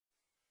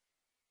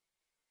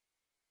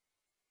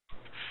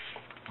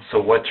So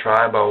what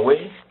tribe are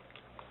we?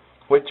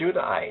 We're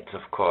Judahites,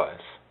 of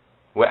course.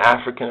 We're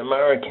African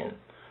American,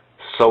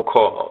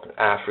 so-called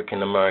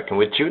African American.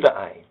 We're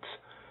Judahites.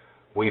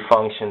 We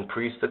function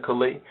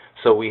priestically,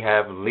 so we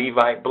have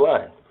Levite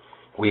blood.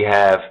 We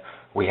have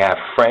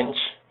French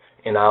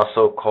in our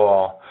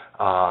so-called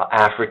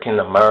African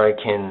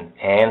American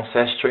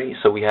ancestry,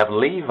 so we have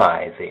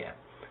Levi there.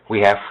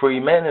 We have free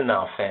men in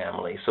our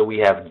family, so we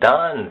have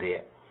Don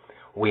there.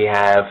 We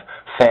have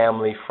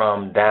family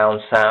from down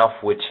south,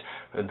 which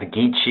the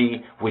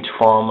Geechee, which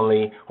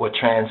formerly were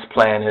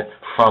transplanted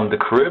from the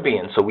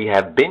Caribbean. So we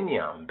have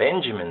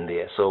Benjamin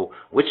there. So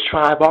which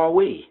tribe are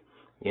we?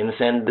 You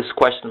understand this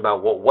question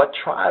about what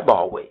tribe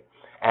are we?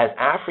 As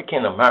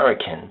African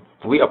American,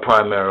 we are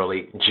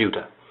primarily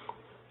Judah.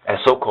 As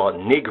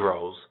so-called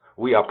Negroes,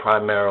 we are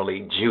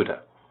primarily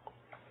Judah.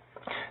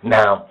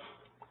 Now,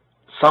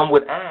 some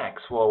would ask,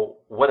 well,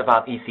 what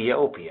about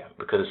Ethiopia?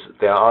 Because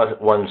there are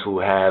ones who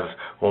have,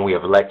 when we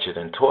have lectured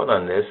and taught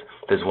on this,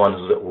 there's ones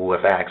who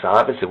have asked,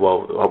 obviously,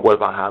 well, what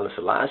about Haile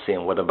Selassie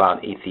and what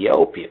about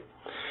Ethiopia?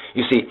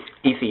 You see,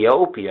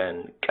 Ethiopia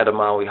and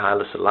Kedamawi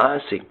Haile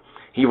Selassie,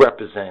 he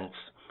represents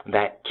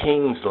that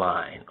king's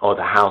line, or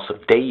the house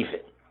of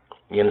David.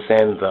 You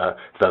understand,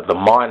 the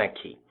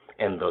monarchy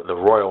and the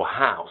royal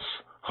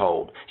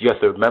household. You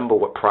have to remember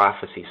what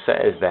prophecy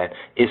says, that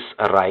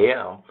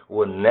Israel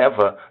will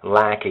never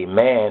lack a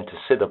man to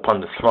sit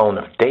upon the throne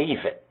of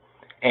David.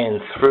 And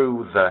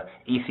through the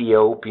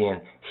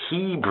Ethiopian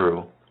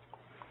Hebrew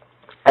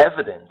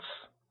evidence,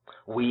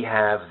 we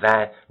have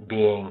that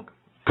being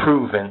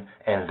proven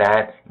and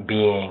that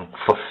being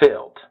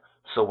fulfilled.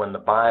 So when the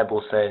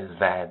Bible says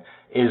that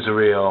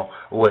Israel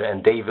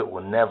and David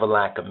will never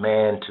lack a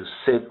man to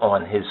sit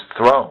on his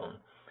throne,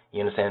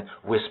 you understand?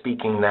 We're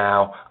speaking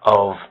now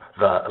of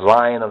the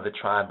Lion of the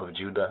tribe of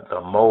Judah, the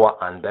Moa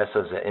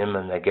Anbesa Ze'im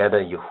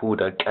Negeda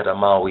Yehuda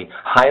Kedamawi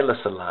Haile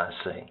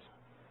Selassie.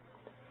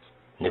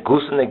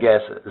 Negusa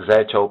Neges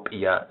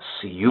Zethiopia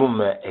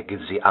Siyume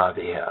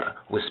Egziavier.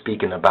 We're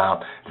speaking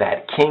about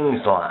that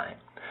king's line.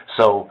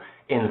 So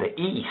in the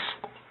east,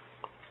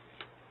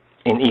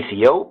 in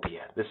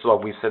Ethiopia, this is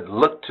what we said,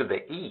 look to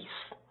the east.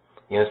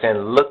 You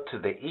understand? Look to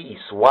the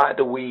east. Why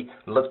do we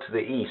look to the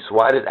east?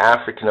 Why did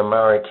African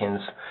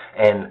Americans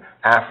and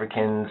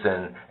Africans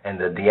and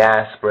the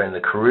diaspora and the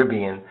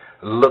Caribbean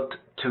look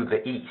to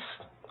the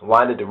east?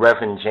 Why did the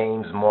Reverend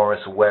James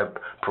Morris Webb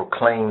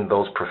proclaim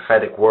those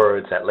prophetic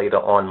words that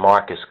later on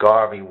Marcus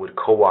Garvey would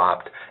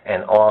co-opt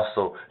and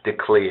also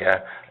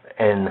declare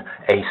in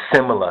a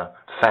similar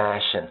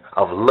fashion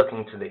of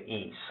looking to the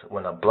east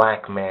when a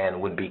black man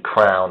would be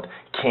crowned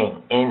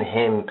king? In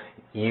him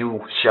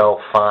you shall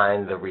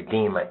find the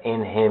Redeemer.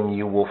 In him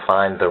you will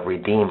find the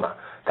Redeemer.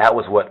 That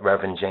was what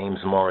Reverend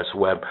James Morris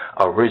Webb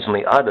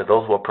originally uttered.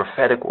 Those were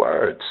prophetic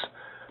words.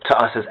 To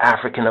us as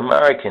African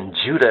American,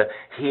 Judah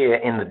here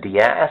in the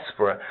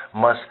diaspora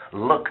must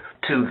look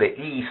to the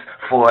east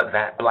for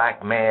that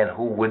black man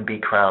who would be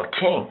crowned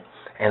king.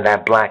 And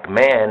that black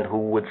man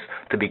who was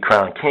to be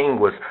crowned king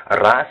was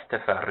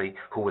Rastafari,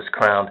 who was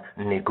crowned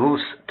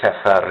Negus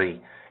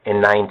Tafari in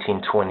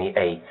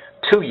 1928,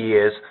 2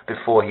 years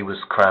before he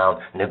was crowned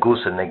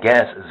Negusa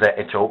Neges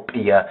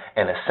Ethiopia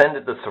and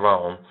ascended the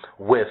throne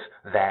with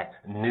that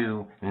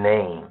new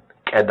name,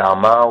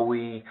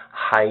 Kedamawi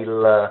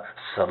Haile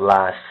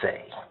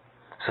Selassie.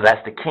 So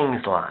that's the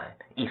king's line.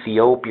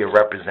 Ethiopia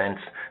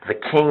represents the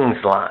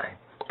king's line.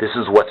 This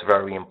is what's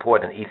very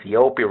important.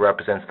 Ethiopia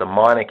represents the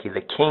monarchy,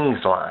 the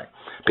king's line,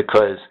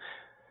 because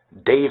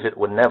David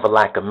would never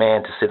lack a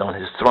man to sit on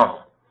his throne.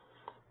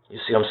 You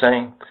see what I'm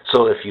saying?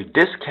 So if you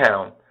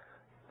discount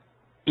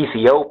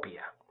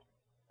Ethiopia,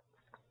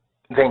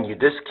 then you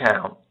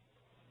discount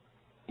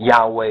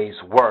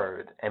Yahweh's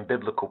word and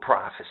biblical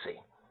prophecy.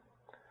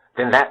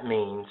 Then that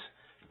means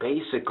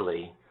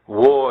basically,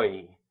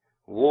 that's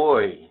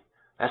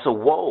a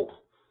woe.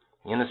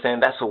 You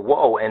understand? That's a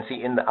woe. And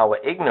see, in our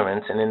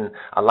ignorance and in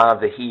a lot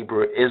of the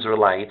Hebrew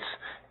Israelites'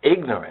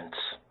 ignorance,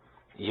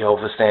 you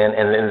understand,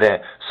 and in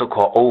their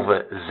so-called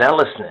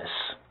overzealousness,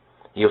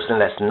 you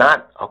understand, that's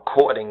not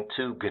according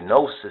to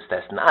gnosis,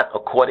 that's not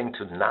according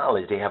to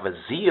knowledge. They have a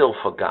zeal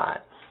for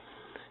God,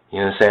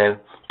 you understand,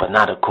 but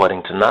not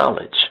according to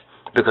knowledge.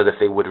 Because if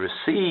they would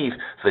receive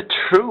the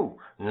true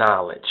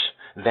knowledge,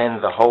 then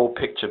the whole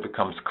picture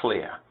becomes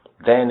clear.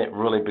 Then it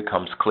really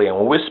becomes clear.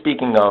 When we're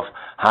speaking of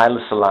Haile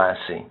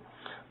Selassie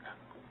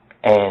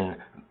and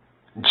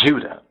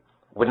Judah,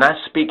 we're not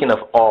speaking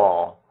of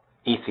all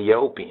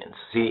Ethiopians.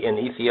 See, in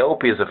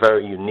Ethiopia is a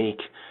very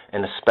unique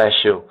and a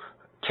special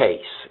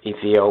case,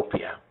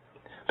 Ethiopia.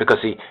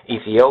 Because see,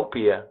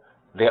 Ethiopia,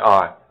 there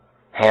are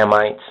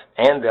Hamites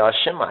and there are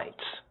Shemites.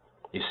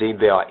 You see,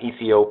 there are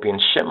Ethiopian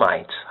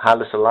Shemites.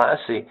 Haile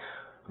Selassie,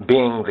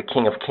 being the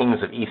King of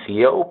Kings of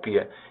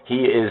Ethiopia,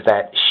 he is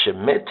that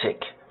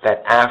Shemitic,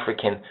 that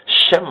African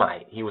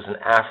Shemite. He was an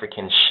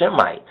African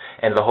Shemite,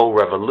 and the whole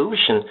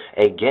revolution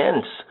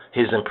against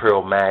His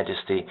Imperial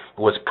Majesty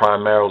was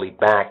primarily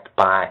backed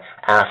by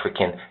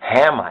African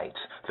Hamites,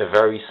 the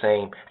very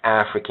same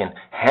African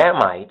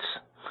Hamites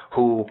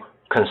who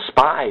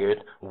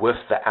conspired with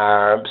the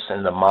Arabs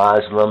and the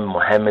Muslim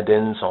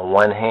Mohammedans on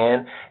one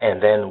hand,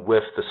 and then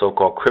with the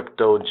so-called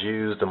crypto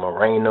Jews, the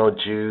Moreno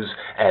Jews,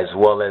 as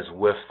well as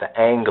with the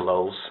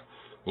Anglos,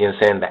 you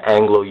understand, the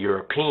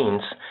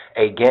Anglo-Europeans,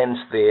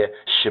 against their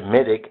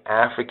Shemitic,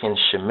 African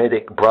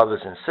Shemitic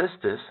brothers and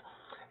sisters,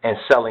 and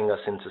selling us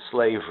into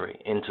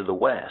slavery, into the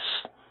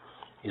West.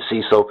 You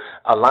see, so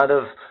a lot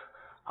of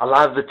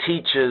the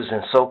teachers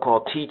and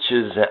so-called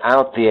teachers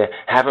out there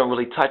haven't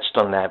really touched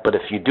on that, but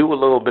if you do a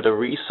little bit of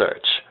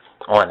research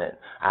on it,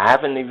 I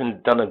haven't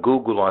even done a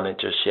Google on it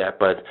just yet,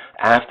 but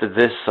after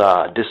this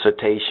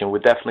dissertation, we're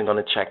definitely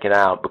going to check it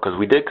out, because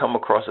we did come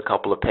across a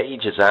couple of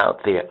pages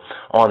out there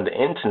on the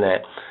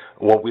internet,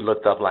 what we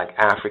looked up like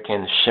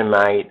African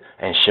Shemite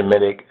and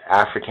Shemitic,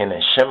 African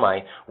and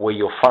Shemite, where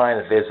you'll find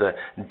that there's a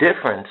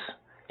difference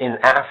in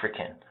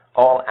African.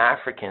 All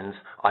Africans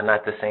are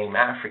not the same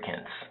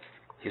Africans.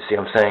 You see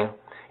what I'm saying?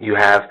 You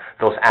have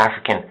those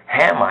African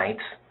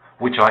Hamites,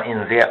 which are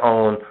in their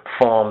own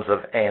forms of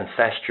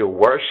ancestral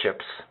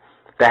worships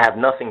that have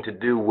nothing to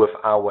do with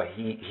our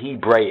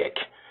Hebraic.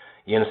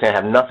 You understand?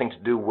 Have nothing to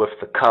do with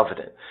the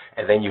covenant.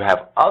 And then you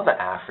have other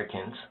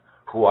Africans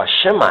who are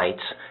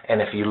Shemites,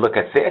 and if you look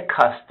at their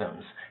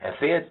customs and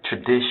their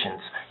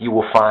traditions, you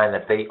will find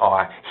that they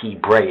are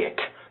Hebraic,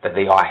 that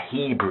they are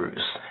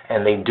Hebrews,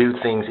 and they do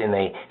things in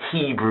a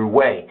Hebrew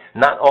way.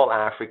 Not all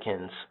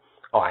Africans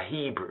are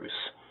Hebrews.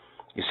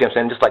 You see what I'm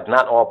saying? Just like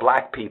not all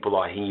black people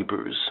are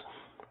Hebrews.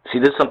 See,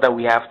 this is something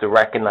we have to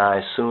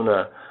recognize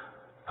sooner,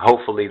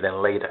 hopefully,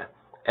 than later.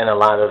 And a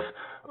lot of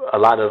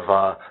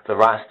the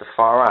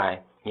Rastafari,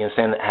 you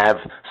understand, have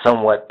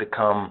somewhat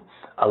become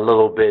a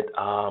little bit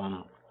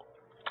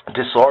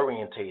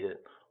disorientated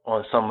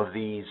on some of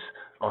these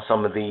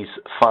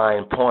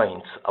fine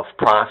points of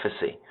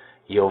prophecy.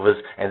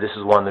 And this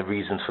is one of the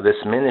reasons for this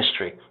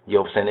ministry,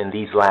 in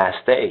these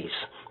last days.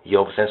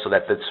 So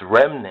that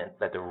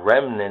the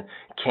remnant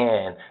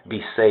can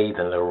be saved,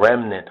 and the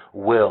remnant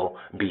will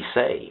be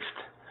saved.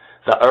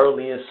 The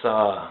earliest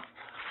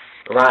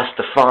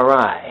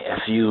Rastafari,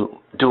 if you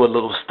do a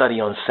little study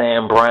on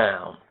Sam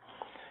Brown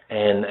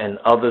and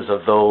others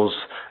of those,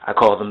 I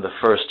call them the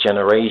first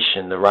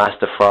generation, the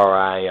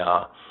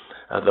Rastafari,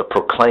 the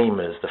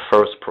proclaimers, the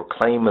first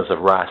proclaimers of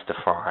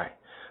Rastafari,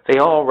 they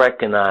all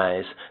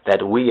recognize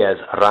that we as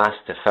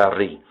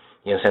Rastafari,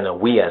 you understand, that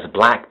we as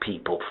black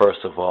people,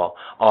 first of all,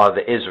 are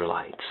the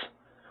Israelites.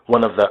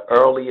 One of the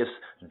earliest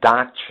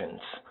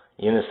doctrines,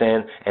 you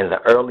understand, and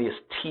the earliest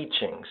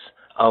teachings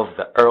of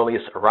the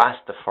earliest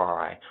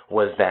Rastafari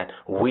was that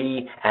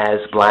we as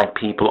black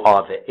people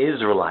are the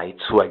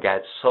Israelites who had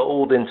got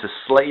sold into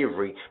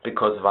slavery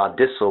because of our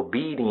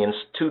disobedience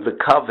to the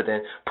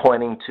covenant,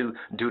 pointing to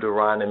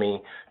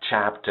Deuteronomy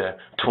chapter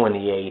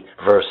 28,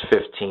 verse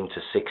 15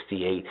 to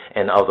 68,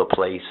 and other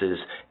places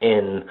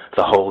in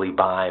the Holy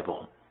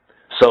Bible.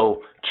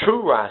 So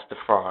true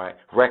Rastafari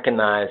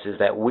recognizes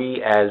that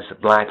we as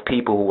black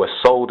people who were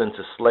sold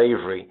into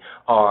slavery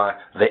are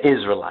the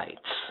Israelites.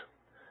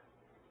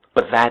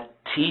 But that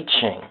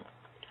teaching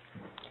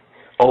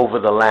over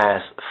the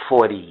last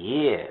 40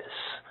 years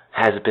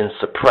has been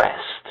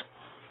suppressed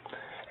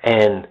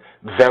and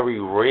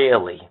very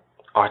rarely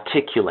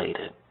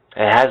articulated.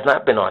 It has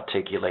not been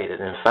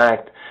articulated. In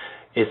fact,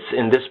 it's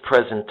in this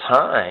present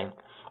time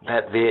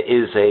that there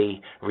is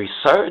a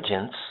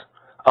resurgence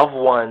of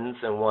ones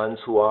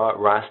who are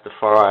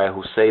Rastafari,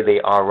 who say they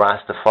are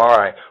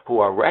Rastafari, who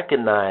are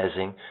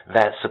recognizing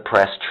that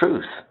suppressed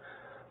truth.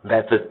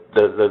 That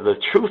the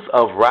truth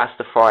of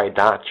Rastafari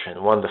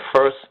doctrine, one of the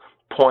first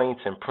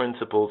points and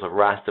principles of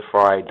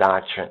Rastafari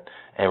doctrine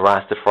and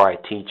Rastafari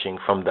teaching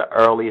from the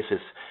earliest,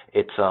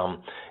 its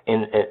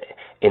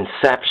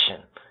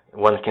inception,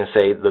 one can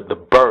say the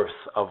birth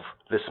of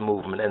this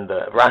movement. And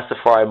the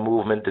Rastafari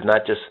movement did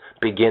not just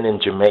begin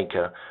in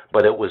Jamaica,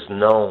 but it was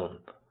known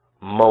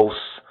most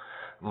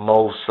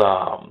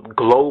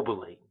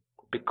globally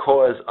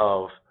because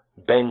of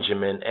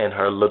Benjamin and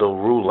her little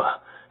ruler,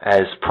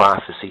 as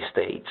prophecy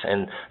states,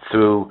 and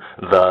through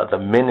the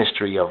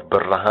ministry of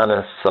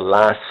Brahana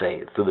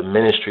Selassie, through the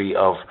ministry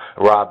of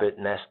Robert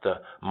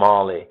Nesta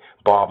Marley,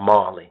 Bob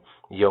Marley,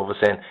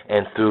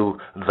 and through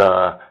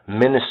the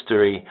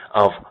ministry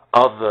of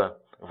other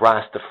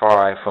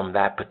Rastafari from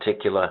that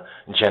particular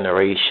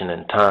generation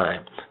and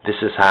time.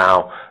 This is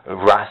how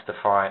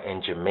Rastafari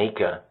in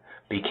Jamaica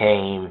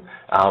became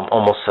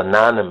almost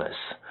synonymous.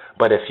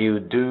 But if you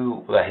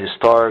do a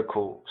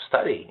historical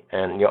study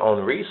and your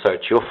own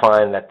research, you'll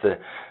find that there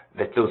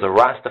was a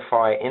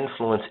Rastafari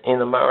influence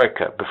in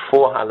America.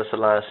 Before Haile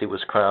Selassie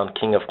was crowned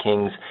King of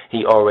Kings,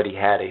 he already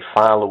had a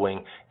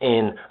following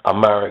in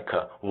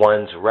America.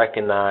 Ones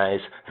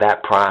recognized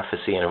that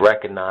prophecy and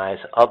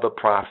recognized other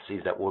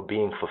prophecies that were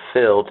being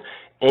fulfilled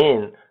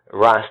in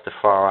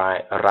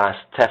Rastafari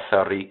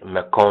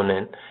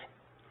Mekonnen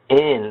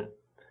in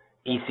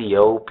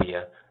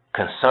Ethiopia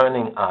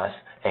concerning us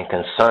and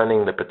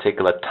concerning the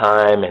particular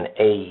time and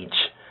age,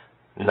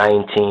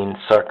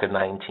 circa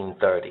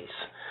 1930s.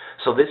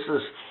 So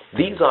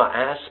these are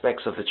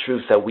aspects of the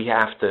truth that we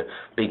have to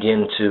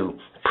begin to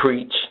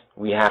preach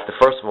we have to,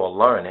 first of all,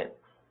 learn it,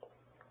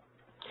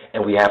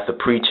 and we have to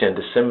preach and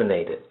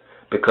disseminate it,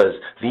 because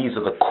these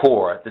are the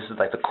core. This is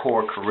like the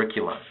core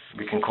curriculum.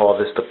 We can call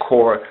this the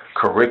core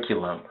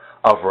curriculum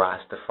of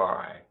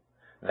Rastafari.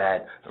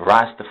 That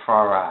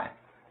Rastafari,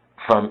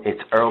 from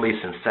its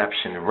earliest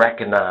inception,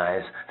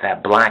 recognized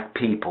that black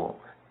people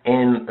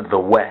in the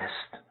West,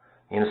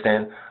 you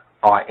understand,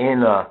 are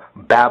in a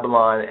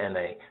Babylon and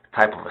a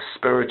type of a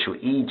spiritual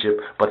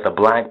Egypt, but the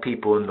black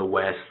people in the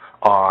West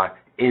are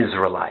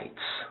Israelites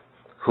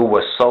who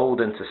were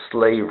sold into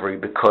slavery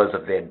because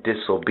of their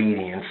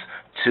disobedience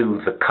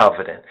to the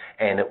covenant.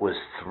 And it was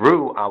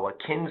through our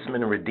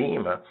kinsman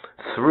redeemer,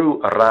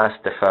 through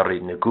Rastafari,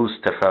 Negus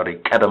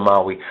Tafari,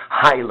 Kedamawi,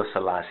 HAILE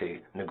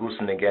Selassie, Negus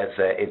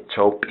Negeza,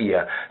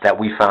 Ethiopia, that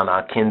we found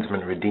our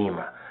kinsman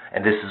redeemer.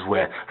 And this is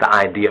where the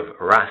idea of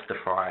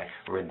Rastafari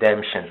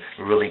redemption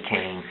really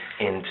came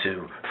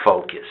into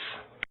focus.